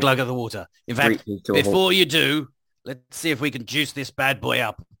 grab a glug of the water. In fact, before you do, let's see if we can juice this bad boy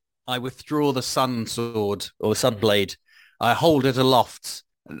up. I withdraw the sun sword or the sun blade. I hold it aloft.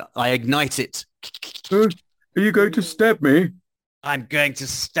 And I ignite it. Are you going to stab me? I'm going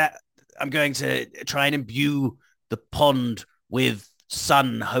to try and imbue the pond with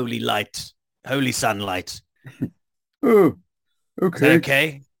holy sunlight. Oh, Is that okay.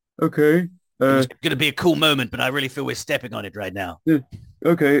 okay? Okay. It's going to be a cool moment, but I really feel we're stepping on it right now.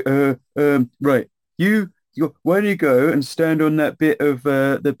 Okay. Right. Why don't you go and stand on that bit of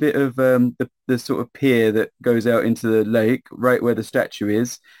the sort of pier that goes out into the lake, right where the statue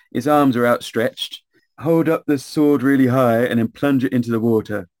is. His arms are outstretched. Hold up the sword really high and then plunge it into the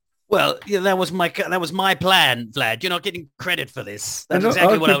water. Well, yeah, that was my plan, Vlad. You're not getting credit for this. That's I'm not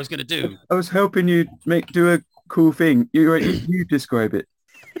exactly what I asking- was going to do. I was helping you do a cool thing. You describe it.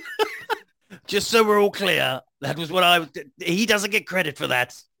 Just so we're all clear, that was what he doesn't get credit for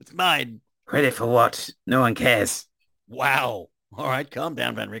that. It's mine. Credit for what? No one cares. Wow. All right, calm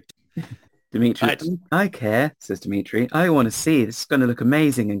down, Van Richt. Dimitri, Right. I care, says Dimitri. I want to see. This is going to look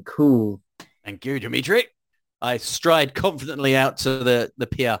amazing and cool. Thank you, Dimitri. I stride confidently out to the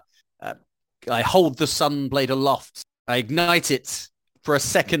pier. I hold the sun blade aloft. I ignite it for a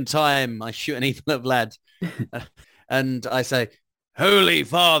second time. I shoot an evil at Vlad. And I say, Holy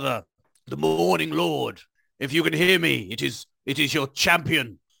Father, the Morning Lord, if you can hear me, it is your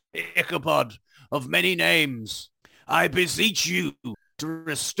champion, Ichabod of many names. I beseech you to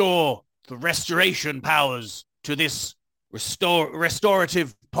restore the restoration powers to this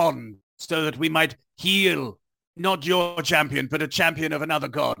restorative pond so that we might heal not your champion, but a champion of another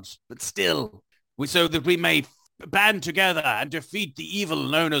god. But still, so that we may band together and defeat the evil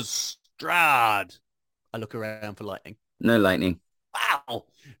known as Strahd. I look around for lightning. No lightning. Wow!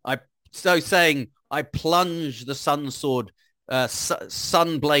 I plunge the sun sword,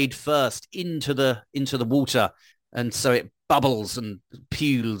 sun blade first into the water, and so it bubbles and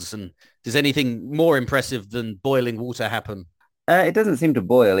pules. And does anything more impressive than boiling water happen? It doesn't seem to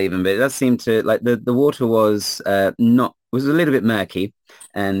boil even, but it does seem to like the water was a little bit murky,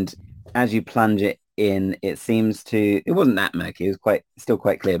 and as you plunge it in, it wasn't that murky. It was still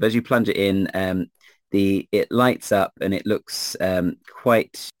quite clear. But as you plunge it in, it lights up and it looks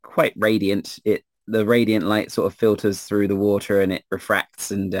quite radiant. The radiant light sort of filters through the water and it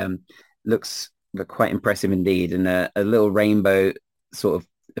refracts and looks quite impressive indeed. And a little rainbow sort of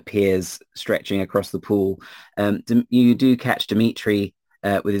appears stretching across the pool. You do catch Dimitri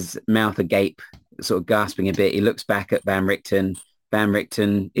with his mouth agape, sort of gasping a bit. He looks back at Van Richten Van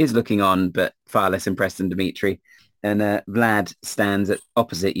Richten is looking on, but far less impressed than Dimitri. And Vlad stands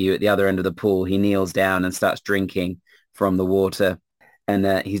opposite you at the other end of the pool. He kneels down and starts drinking from the water. And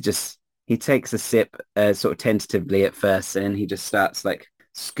he takes a sip sort of tentatively at first, and he just starts like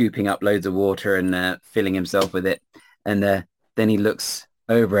scooping up loads of water and filling himself with it. And then he looks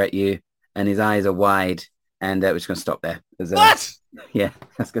over at you and his eyes are wide. And we're just going to stop there. What? Yeah,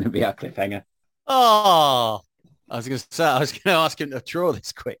 that's going to be our cliffhanger. Oh, I was going to ask him to draw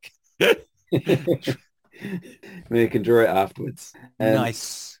this quick. We can draw it afterwards.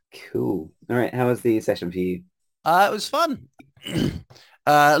 Nice. Cool. All right. How was the session for you? It was fun.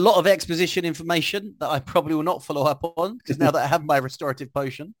 A lot of exposition information that I probably will not follow up on because now that I have my restorative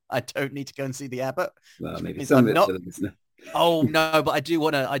potion, I don't need to go and see the abbot. Well, maybe some of it for the listener. Oh no, but I do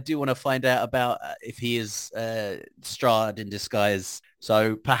want to find out about if he is Strahd in disguise.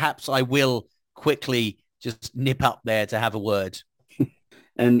 So perhaps I will quickly just nip up there to have a word.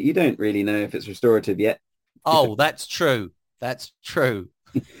 And you don't really know if it's restorative yet. Oh, that's true. That's true.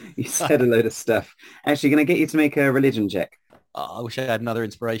 You said a load of stuff. Actually, going to get you to make a religion check. Oh, I wish I had another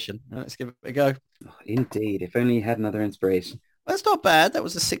inspiration. Let's give it a go. Oh, indeed. If only you had another inspiration. That's not bad. That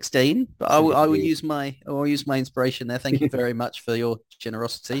was a 16, but I will use my inspiration there. Thank you very much for your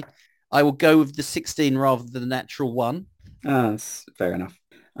generosity. I will go with the 16 rather than the natural one. Ah, that's fair enough.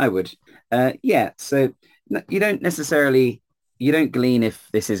 I would. Yeah. So you don't glean if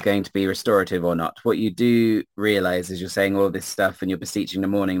this is going to be restorative or not. What you do realize is you're saying all this stuff and you're beseeching the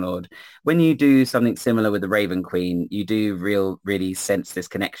Morning Lord. When you do something similar with the Raven Queen, you do really sense this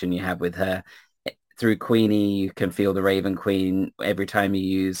connection you have with her. Through Queenie, you can feel the Raven Queen. Every time you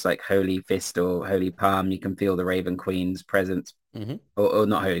use like Holy Fist or Holy Palm, you can feel the Raven Queen's presence. Mm-hmm. Or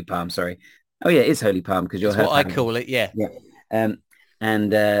not Holy Palm, sorry. Oh yeah, it is Holy Palm because you're That's what I call it. Yeah. Yeah.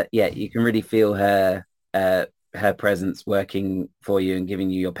 You can really feel her presence working for you and giving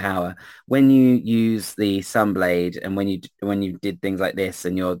you your power. When you use the Sunblade and when you did things like this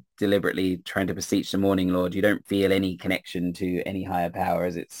and you're deliberately trying to beseech the Morning Lord, you don't feel any connection to any higher power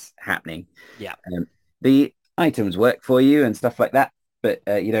as it's happening. Yeah. The items work for you and stuff like that, but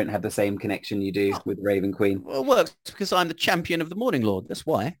you don't have the same connection you do with Raven Queen. Well, it works because I'm the champion of the Morning Lord. That's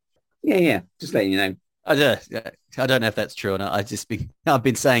why. Yeah. Just letting you know. I don't know if that's true or not. I've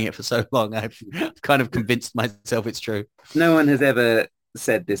been saying it for so long. I've kind of convinced myself it's true. No one has ever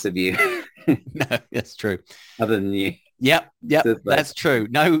said this of you. No, that's true. Other than you. Yep, that's true.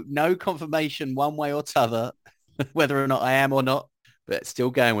 No confirmation one way or t'other, whether or not I am or not, but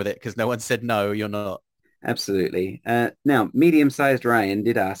still going with it because no one said no, you're not. Absolutely. Now, medium-sized Ryan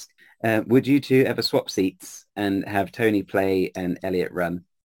did ask, would you two ever swap seats and have Tony play and Elliot run?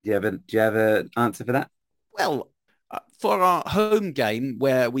 Do you have an answer for that? Well, for our home game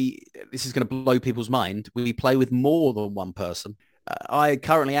where this is going to blow people's mind, we play with more than one person. I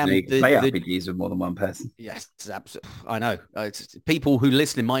currently am you can play RPGs with more than one person. Yes, absolutely. I know. People who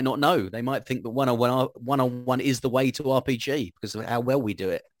listen might not know. They might think that one-on-one is the way to RPG because of how well we do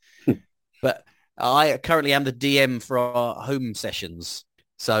it. But I currently am the DM for our home sessions.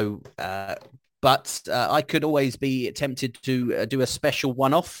 So, but I could always be tempted to do a special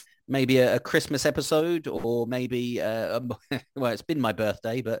one-off, maybe a Christmas episode, or maybe, well, it's been my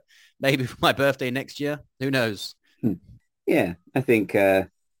birthday, but maybe for my birthday next year. Who knows? Yeah, I think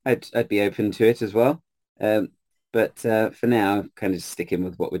I'd be open to it as well. But for now, kind of sticking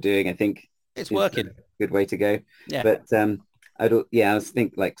with what we're doing, I think it's working. A good way to go. Yeah. But I was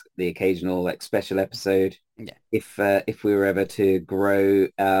think like the occasional like special episode. Yeah. If we were ever to grow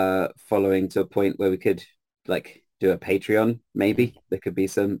following to a point where we could like do a Patreon, maybe there could be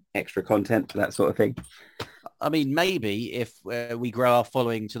some extra content for that sort of thing. I mean, maybe if we grow our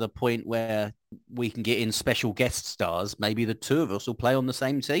following to the point where we can get in special guest stars, maybe the two of us will play on the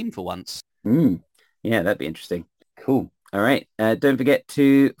same team for once. Yeah, that'd be interesting. Cool. All right. Don't forget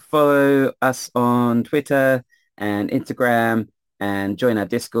to follow us on Twitter and Instagram and join our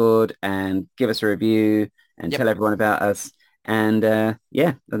Discord and give us a review and tell everyone about us. And other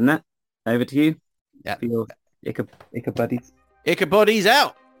than that, over to you. Yeah. For your Ica buddies. Ica buddies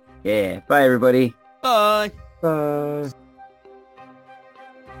out. Yeah. Bye, everybody. Bye. Bye.